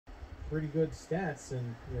pretty good stats,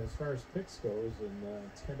 and as far as picks goes, and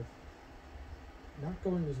it's kind of not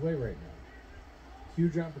going his way right now.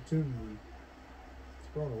 Huge opportunity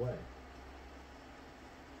thrown away.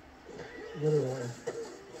 Literally.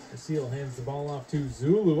 Seal hands the ball off to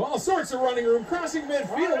Zulu. All sorts of running room, crossing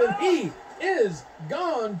midfield, and he is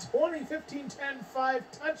gone. 20-15-10-5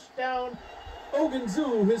 touchdown.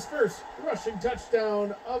 Ogunzu, his first rushing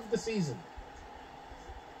touchdown of the season.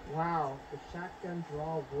 Wow, the shotgun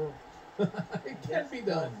draw worked. It can be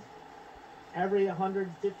done. Every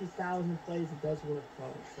 150,000 plays, it does work,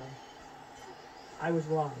 folks. So I was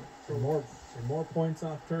wrong. For more points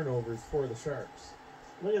off turnovers for the Sharks.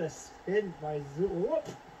 Look at the spin by Zulu. Whoop.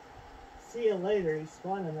 See you later. He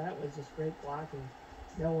spun, and that was just great blocking.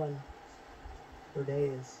 No one for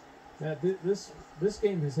days. This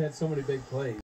game has had so many big plays.